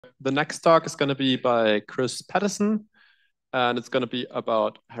the next talk is going to be by Chris Pattison, and it's going to be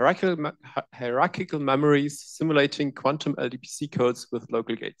about hierarchical memories simulating quantum LDPC codes with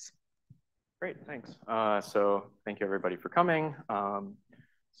local gates. Great, thanks. So thank you everybody for coming.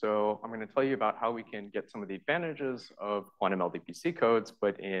 So I'm going to tell you about how we can get some of the advantages of quantum LDPC codes,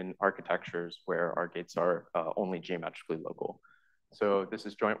 but in architectures where our gates are only geometrically local. So this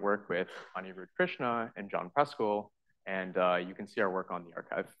is joint work with Anirudh Krishna and John Preskill, and you can see our work on the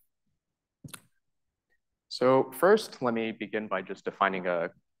archive. So first, let me begin by just defining a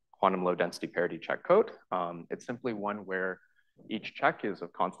quantum low density parity check code. It's simply one where each check is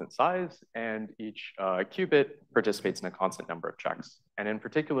of constant size and each qubit participates in a constant number of checks. And in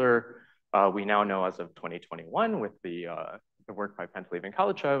particular, we now know as of 2021 with the work by Pentelev and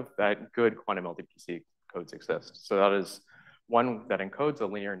Kalichev that good quantum LDPC codes exist. So that is one that encodes a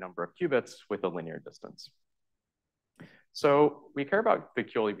linear number of qubits with a linear distance. So we care about the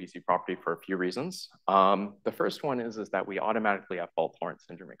QLDPC property for a few reasons. The first one is that we automatically have fault-tolerant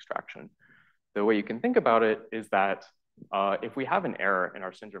syndrome extraction. The way you can think about it is that if we have an error in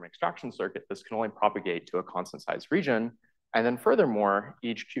our syndrome extraction circuit, this can only propagate to a constant size region. And then furthermore,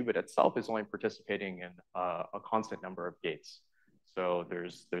 each qubit itself is only participating in a constant number of gates. So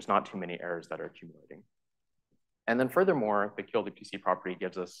there's not too many errors that are accumulating. And then furthermore, the QLDPC property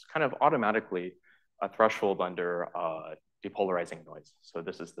gives us kind of automatically a threshold under depolarizing noise. So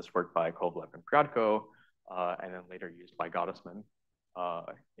this is this work by Kovalev and Priodko, and then later used by Gottesman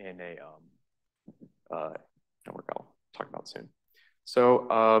in a work I'll talk about soon.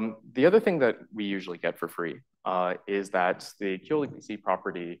 So the other thing that we usually get for free is that the QLDPC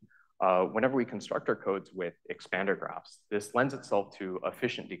property, whenever we construct our codes with expander graphs, this lends itself to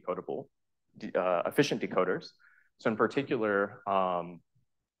efficient decoders. So in particular,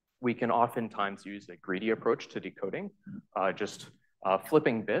 we can oftentimes use a greedy approach to decoding, just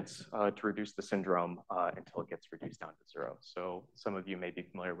flipping bits to reduce the syndrome until it gets reduced down to 0. So some of you may be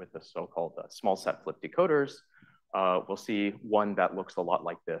familiar with the so-called small set flip decoders. We'll see one that looks a lot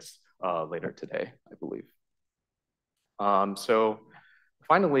like this later today, I believe. So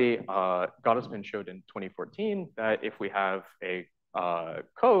finally, Gottesman showed in 2014 that if we have a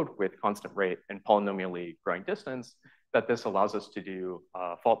code with constant rate and polynomially growing distance, that this allows us to do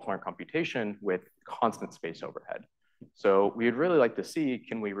fault-tolerant computation with constant space overhead. So we would really like to see,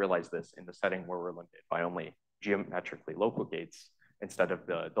 can we realize this in the setting where we're limited by only geometrically local gates instead of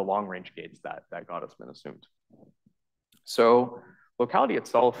the long-range gates that Gottesman assumed. So locality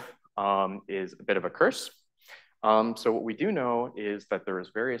itself is a bit of a curse. So what we do know is that there is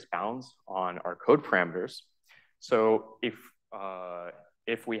various bounds on our code parameters. So if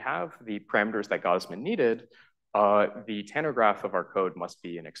we have the parameters that Gottesman needed, the tangograph of our code must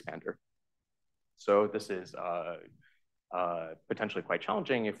be an expander. So this is potentially quite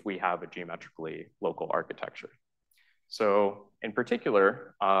challenging if we have a geometrically local architecture. So in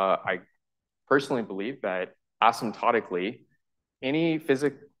particular, I personally believe that asymptotically,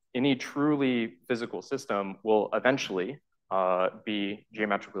 any truly physical system will eventually be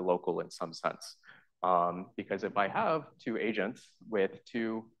geometrically local in some sense. Because if I have two agents with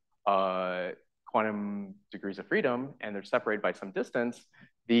two quantum degrees of freedom and they're separated by some distance,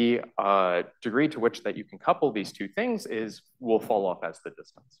 the degree to which that you can couple these two things will fall off as the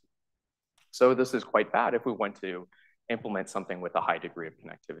distance. So this is quite bad if we want to implement something with a high degree of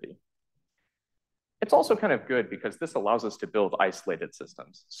connectivity. It's also kind of good because this allows us to build isolated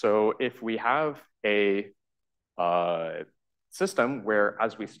systems. So if we have a system where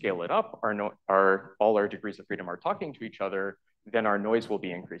as we scale it up, all our degrees of freedom are talking to each other, then our noise will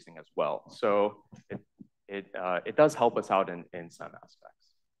be increasing as well. So it does help us out in some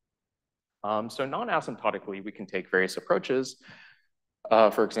aspects. So non-asymptotically, we can take various approaches.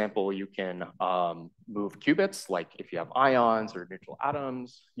 For example, you can move qubits, like if you have ions or neutral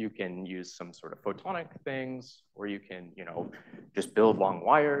atoms, you can use some sort of photonic things, or you can, just build long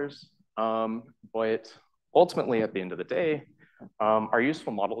wires. But ultimately, at the end of the day, our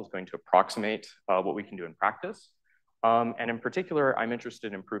useful model is going to approximate what we can do in practice. And in particular, I'm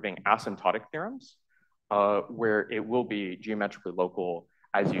interested in proving asymptotic theorems, where it will be geometrically local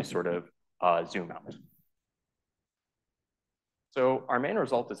as you sort of zoom out. So our main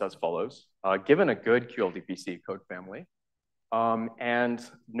result is as follows. Given a good QLDPC code family and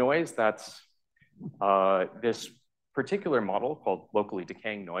noise that's this particular model called locally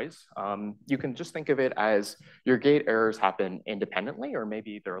decaying noise, you can just think of it as your gate errors happen independently, or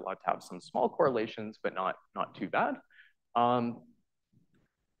maybe they're allowed to have some small correlations, but not too bad.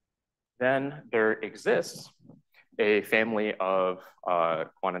 Then there exists a family of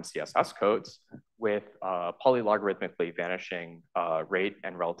quantum CSS codes with polylogarithmically vanishing rate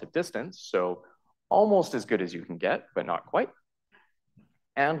and relative distance. So almost as good as you can get, but not quite.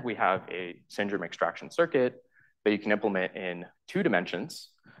 And we have a syndrome extraction circuit that you can implement in 2 dimensions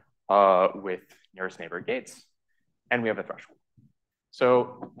with nearest neighbor gates. And we have a threshold.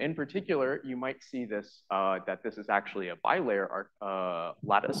 So in particular, you might see this, that this is actually a bilayer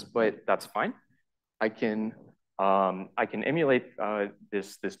lattice, but that's fine. I can emulate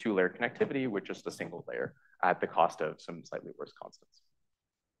this 2-layer connectivity with just a single layer at the cost of some slightly worse constants.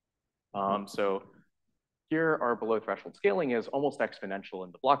 So here our below threshold scaling is almost exponential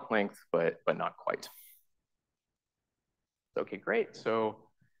in the block length, but not quite. Okay, great. So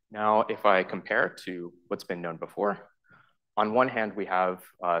now if I compare to what's been known before, on one hand, we have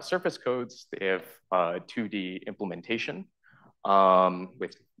surface codes. They have 2D implementation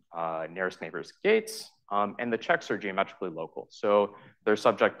with nearest neighbors gates, and the checks are geometrically local. So they're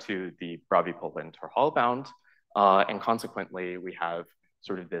subject to the Bravi-Poland or Hall bound, and consequently, we have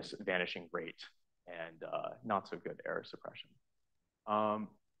sort of this vanishing rate and not so good error suppression.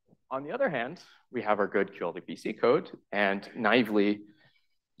 On the other hand, we have our good QLDPC code, and naively,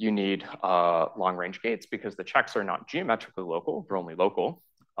 you need long-range gates because the checks are not geometrically local, they're only local,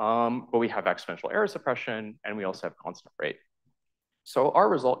 but we have exponential error suppression, and we also have constant rate. So our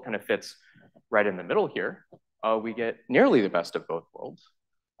result kind of fits right in the middle here. We get nearly the best of both worlds.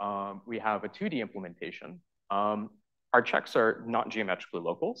 We have a 2D implementation. Our checks are not geometrically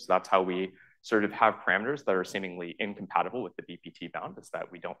local, so that's how we sort of have parameters that are seemingly incompatible with the BPT bound, is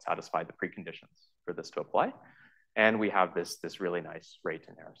that we don't satisfy the preconditions for this to apply. And we have this really nice rate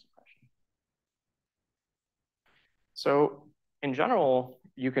and error suppression. So in general,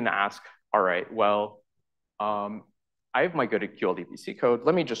 you can ask, all right, well, I have my good QLDPC code.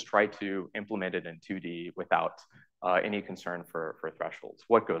 Let me just try to implement it in 2D without any concern for thresholds.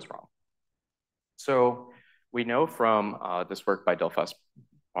 What goes wrong? So we know from this work by Delphas,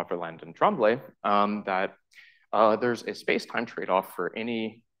 Popperland, and Tremblay that there's a space-time trade-off for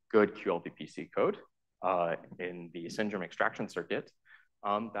any good QLDPC code in the syndrome extraction circuit,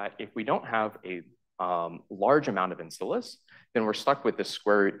 that if we don't have a large amount of installers, then we're stuck with the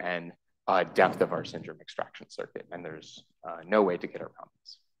square root n depth of our syndrome extraction circuit, and there's no way to get around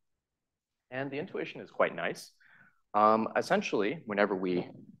this. And the intuition is quite nice. Essentially, whenever we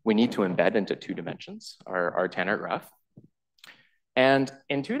need to embed into 2 dimensions, our Tanner graph, and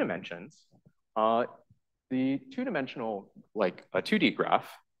in 2 dimensions, the 2-dimensional, like a 2D graph,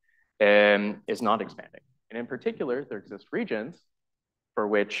 is not expanding. And in particular, there exist regions for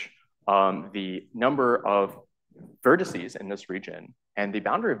which the number of vertices in this region and the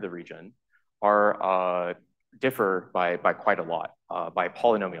boundary of the region are differ by quite a lot, by a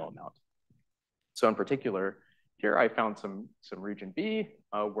polynomial amount. So in particular, here I found some region B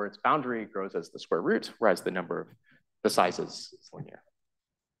where its boundary grows as the square root, whereas the size is linear.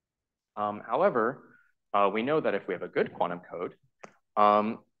 However, we know that if we have a good quantum code,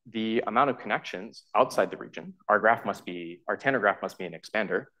 the amount of connections outside the region, our Tanner graph must be an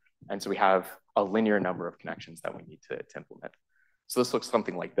expander. And so we have a linear number of connections that we need to implement. So this looks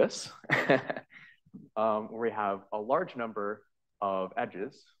something like this, where we have a large number of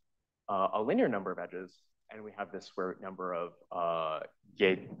edges, a linear number of edges, and we have this square root number of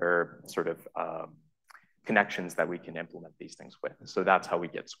gate or sort of connections that we can implement these things with. So that's how we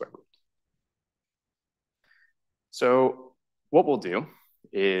get square root. So what we'll do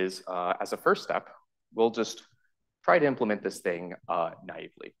is, as a first step, we'll just try to implement this thing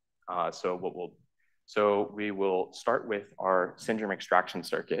naively. So we will start with our syndrome extraction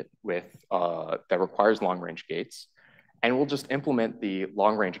circuit that requires long-range gates, and we'll just implement the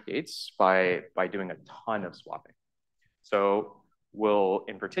long-range gates by doing a ton of swapping. So we'll,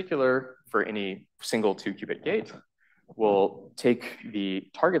 in particular, for any single 2-qubit gate, we'll take the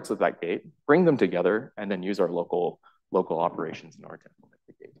targets of that gate, bring them together, and then use our local operations in order to implement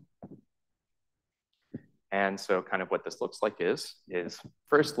the gate. And so kind of what this looks like is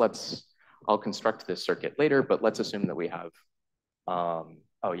first I'll construct this circuit later, but let's assume that we have,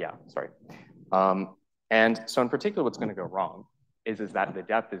 and so in particular, what's gonna go wrong is that the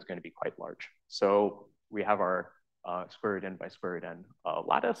depth is gonna be quite large. So we have our square root n by square root n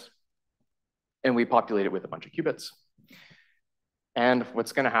lattice, and we populate it with a bunch of qubits. And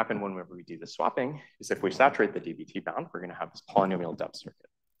what's gonna happen whenever we do the swapping is if we saturate the DBT bound, we're gonna have this polynomial depth circuit.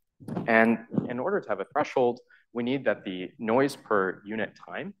 And in order to have a threshold, we need that the noise per unit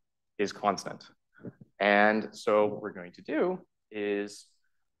time is constant. And so what we're going to do is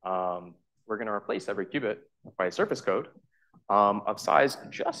we're gonna replace every qubit by a surface code of size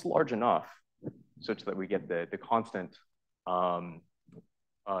just large enough such that we get the constant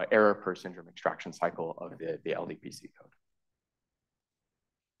error per syndrome extraction cycle of the LDPC code.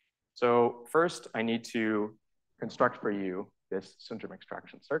 So first, I need to construct for you this syndrome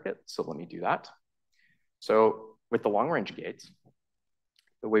extraction circuit. So let me do that. So with the long-range gates,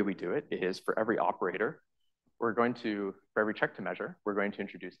 the way we do it is for every operator, we're going to, for every check to measure, we're going to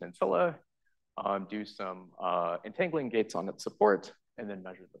introduce an ancilla, do some entangling gates on its support, and then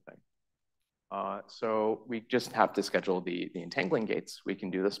measure the thing. So we just have to schedule the entangling gates. We can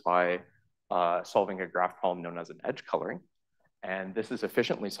do this by solving a graph problem known as an edge coloring. And this is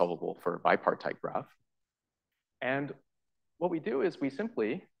efficiently solvable for a bipartite graph. And what we do is we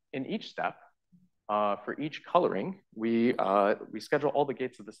simply, in each step, for each coloring, we schedule all the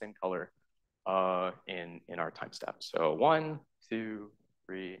gates of the same color in our time step. So 1, 2,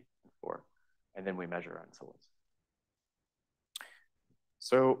 3, 4, and then we measure ancillas.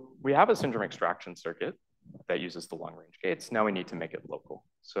 So we have a syndrome extraction circuit that uses the long-range gates. Now we need to make it local.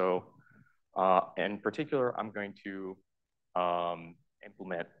 So in particular, I'm going to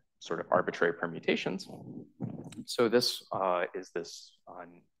implement sort of arbitrary permutations. So this is this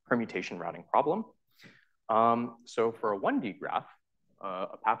permutation routing problem. So for a 1D graph,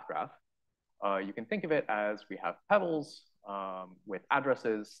 a path graph, you can think of it as we have pebbles with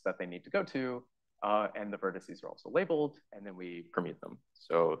addresses that they need to go to, and the vertices are also labeled, and then we permute them.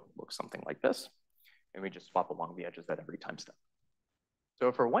 So it looks something like this, and we just swap along the edges at every time step.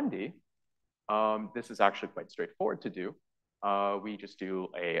 So for 1D, this is actually quite straightforward to do. We just do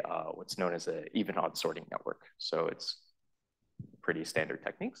a what's known as an even-odd sorting network. So it's pretty standard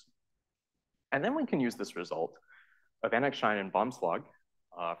techniques. And then we can use this result of Anekstein and Baumslag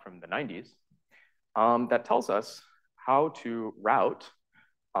from the 90s that tells us how to route.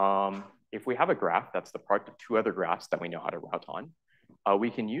 If we have a graph that's the product of two other graphs that we know how to route on,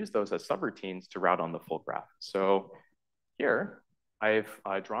 we can use those as subroutines to route on the full graph. So here, I've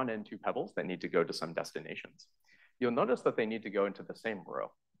drawn in two pebbles that need to go to some destinations. You'll notice that they need to go into the same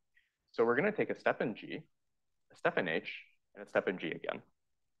row. So we're going to take a step in G, a step in H, and a step in G again.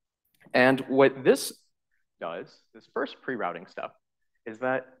 And what this does, this first pre-routing step, is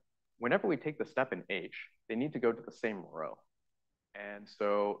that whenever we take the step in H, they need to go to the same row. And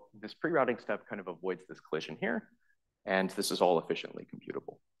so this pre-routing step kind of avoids this collision here, and this is all efficiently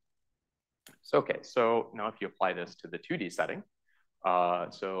computable. So, okay, so now if you apply this to the 2D setting,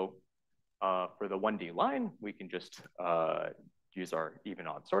 for the 1D line, we can just use our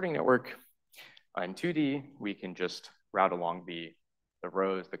even-odd sorting network. In 2D, we can just route along the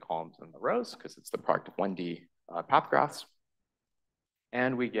rows, the columns, and the rows, because it's the product of 1D path graphs.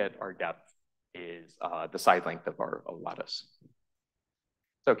 And we get our depth is the side length of our lattice.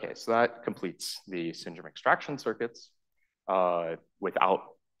 Okay, so that completes the syndrome extraction circuits without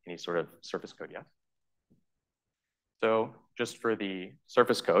any sort of surface code yet. So just for the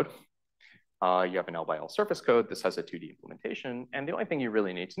surface code, you have an L by L surface code. This has a 2D implementation. And the only thing you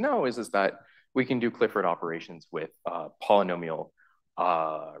really need to know is that we can do Clifford operations with polynomial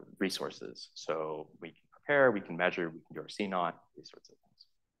resources. So we can compare, we can measure, we can do our C0, these sorts of things.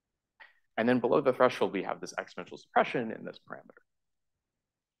 And then below the threshold, we have this exponential suppression in this parameter.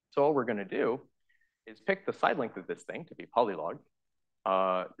 So all we're going to do is pick the side length of this thing to be polylog.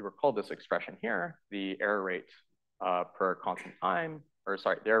 You recall this expression here, the error rate per constant time, or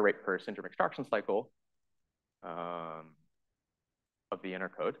sorry, the error rate per syndrome extraction cycle of the inner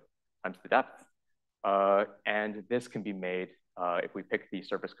code times the depth. And this can be made, if we pick the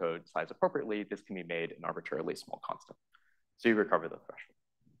surface code size appropriately, this can be made an arbitrarily small constant. So you recover the threshold.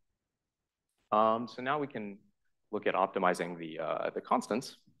 So now we can look at optimizing the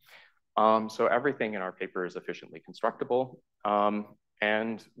constants. So everything in our paper is efficiently constructible.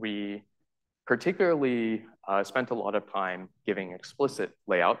 And we particularly spent a lot of time giving explicit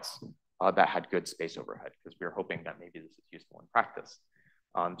layouts that had good space overhead, because we were hoping that maybe this is useful in practice.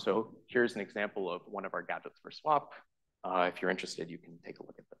 So here's an example of one of our gadgets for swap. If you're interested, you can take a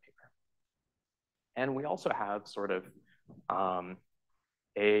look at the paper. And we also have sort of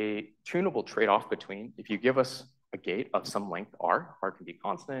a tunable trade-off between, if you give us a gate of some length R can be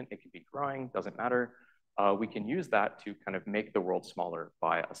constant, it can be growing, doesn't matter. We can use that to kind of make the world smaller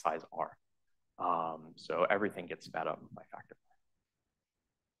by a size R. So everything gets sped up by factor.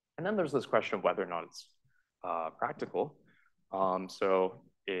 And then there's this question of whether or not it's practical.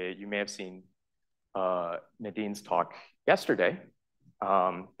 You may have seen Nadine's talk yesterday.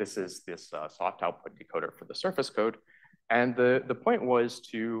 This is this soft output decoder for the surface code. And the point was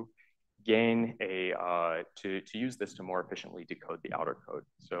to gain to use this to more efficiently decode the outer code.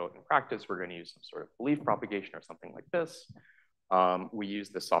 So in practice, we're going to use some sort of belief propagation or something like this. We use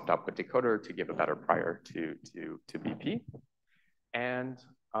the soft output decoder to give a better prior to BP. And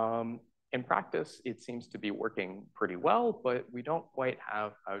In practice, it seems to be working pretty well, but we don't quite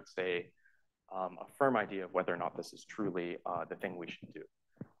have, I would say, a firm idea of whether or not this is truly the thing we should do.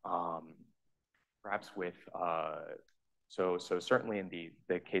 Perhaps with, so certainly in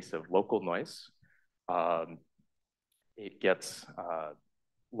the case of local noise, it gets,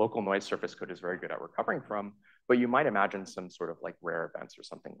 local noise surface code is very good at recovering from, but you might imagine some sort of like rare events or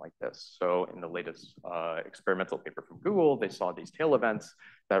something like this. So in the latest experimental paper from Google, they saw these tail events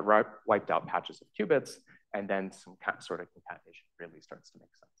that wiped out patches of qubits, and then some sort of concatenation really starts to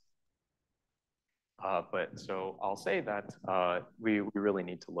make sense. But so I'll say that we really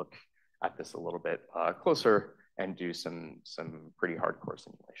need to look at this a little bit closer and do some pretty hardcore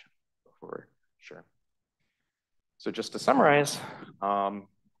simulation for sure. So just to summarize,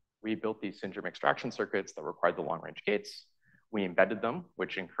 we built these syndrome extraction circuits that required the long-range gates. We embedded them,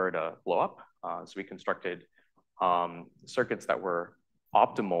 which incurred a blow-up. So we constructed circuits that were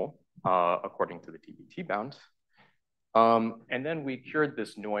optimal according to the TBT bound. And then we cured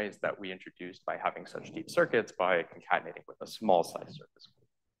this noise that we introduced by having such deep circuits by concatenating with a small size surface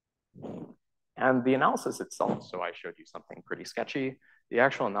code. And the analysis itself, so I showed you something pretty sketchy. The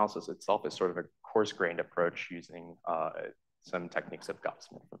actual analysis itself is sort of a coarse-grained approach using some techniques of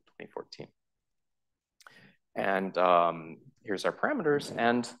Gauss-Smith from 2014. And here's our parameters.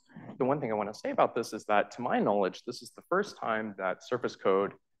 And the one thing I want to say about this is that, to my knowledge, this is the first time that surface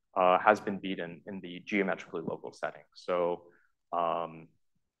code has been beaten in the geometrically local setting. So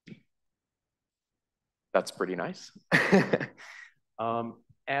that's pretty nice.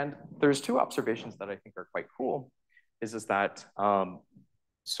 And there's two observations that I think are quite cool, is that,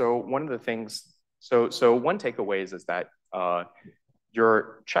 so one of the things, so one takeaway is that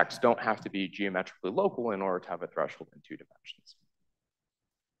your checks don't have to be geometrically local in order to have a threshold in 2 dimensions.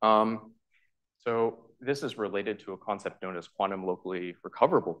 So this is related to a concept known as quantum locally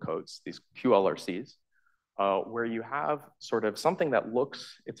recoverable codes, these QLRCs, where you have sort of something that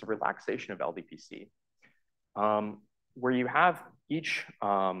looks, it's a relaxation of LDPC, where you have each,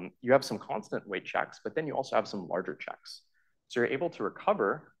 you have some constant weight checks, but then you also have some larger checks. So you're able to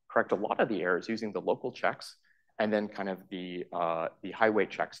correct a lot of the errors using the local checks, and then kind of the high weight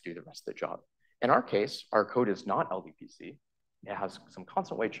checks do the rest of the job. In our case, our code is not LDPC. It has some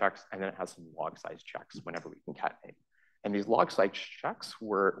constant weight checks, and then it has some log size checks whenever we concatenate. And these log size checks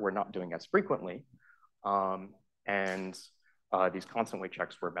we're not doing as frequently. These constant weight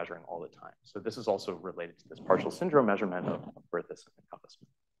checks we're measuring all the time. So this is also related to this partial syndrome measurement of Pattison and Pattison.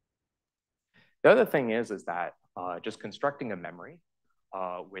 The other thing is that just constructing a memory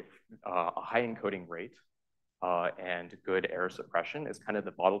with a high encoding rate and good error suppression is kind of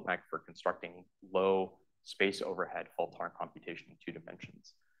the bottleneck for constructing low space overhead fault-tolerant computation in 2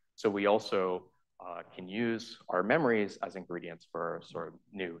 dimensions. So we also can use our memories as ingredients for sort of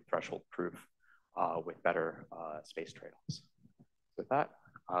new threshold proof with better space trade-offs. With that,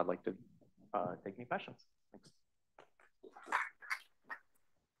 I'd like to take any questions. Thanks.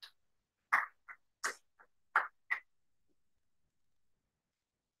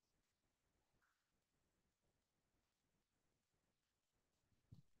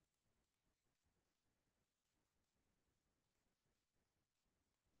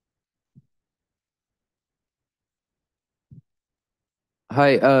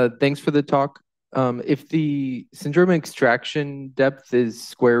 Hi, thanks for the talk. If the syndrome extraction depth is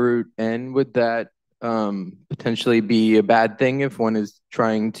square root n, would that potentially be a bad thing if one is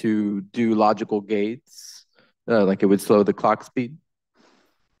trying to do logical gates? Like it would slow the clock speed?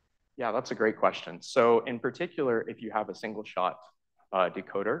 Yeah, that's a great question. So in particular, if you have a single shot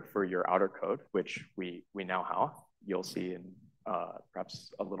decoder for your outer code, which we now have, you'll see in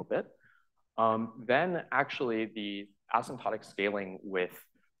perhaps a little bit, then actually the asymptotic scaling with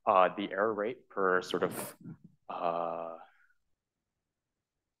the error rate per sort of, of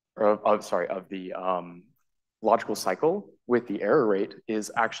the logical cycle with the error rate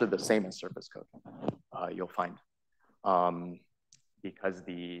is actually the same as surface code, you'll find. Because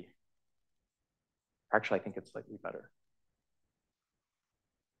actually I think it's slightly better.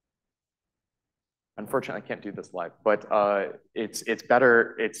 Unfortunately, I can't do this live, but it's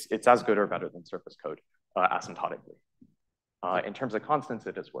better, it's as good or better than surface code asymptotically. In terms of constants,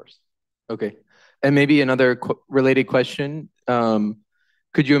 it is worse. Okay. And maybe another related question.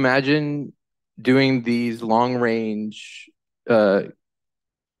 Could you imagine doing these long range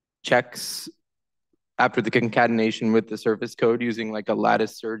checks after the concatenation with the surface code using like a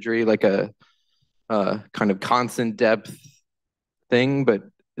lattice surgery, like a kind of constant depth thing? But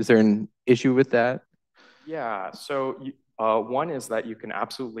is there an issue with that? Yeah, so One is that you can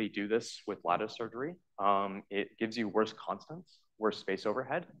absolutely do this with lattice surgery. It gives you worse constants, worse space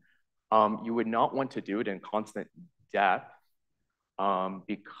overhead. You would not want to do it in constant depth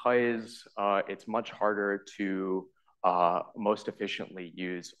because it's much harder to most efficiently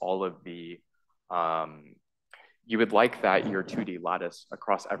use all of the, you would like that your 2D lattice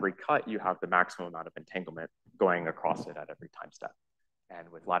across every cut, you have the maximum amount of entanglement going across it at every time step. And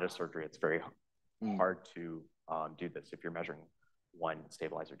with lattice surgery, it's very hard to do this if you're measuring one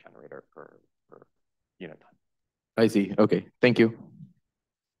stabilizer generator per unit time. I see. Okay, thank you.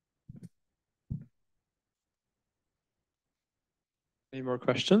 Any more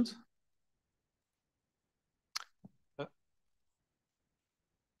questions?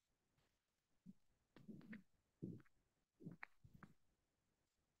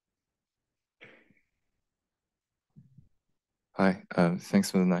 Hi,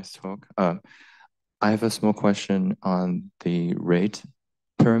 thanks for the nice talk. I have a small question on the rate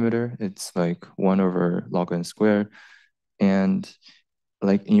parameter. It's like 1 over log n squared. And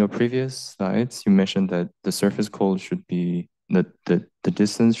like in your previous slides, you mentioned that the surface code should be, the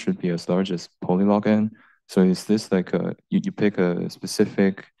distance should be as large as polylog n. So is this like you pick a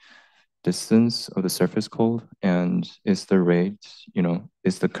specific distance of the surface code, and is the rate,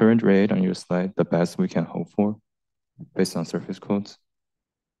 is the current rate on your slide the best we can hope for based on surface codes?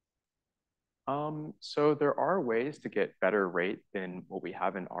 So there are ways to get better rate than what we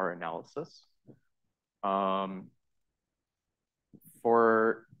have in our analysis. In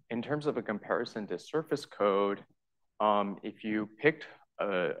terms of a comparison to surface code, if you picked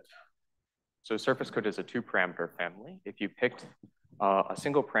so surface code is a 2-parameter family. If you picked a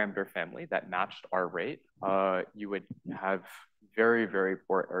single parameter family that matched our rate, you would have very, very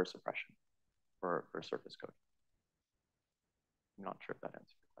poor error suppression for surface code. I'm not sure if that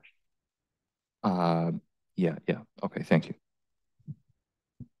answers your question. Yeah. Okay, thank you.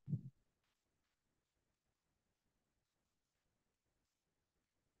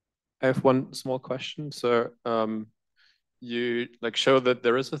 I have one small question. So you like show that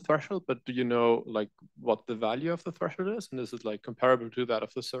there is a threshold, but do you know like what the value of the threshold is? And is it like comparable to that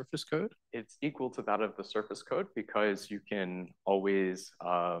of the surface code? It's equal to that of the surface code because you can always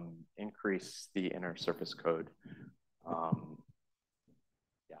increase the inner surface code.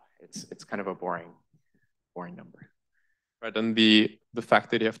 Yeah, it's kind of a boring number. Right, and the fact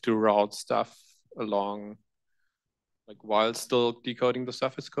that you have to route stuff along, like while still decoding the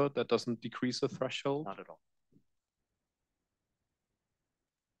surface code, that doesn't decrease the threshold? Not at all.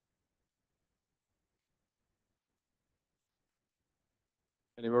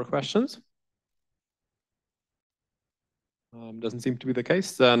 Any more questions? Doesn't seem to be the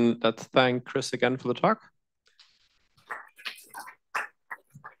case. Then let's thank Chris again for the talk.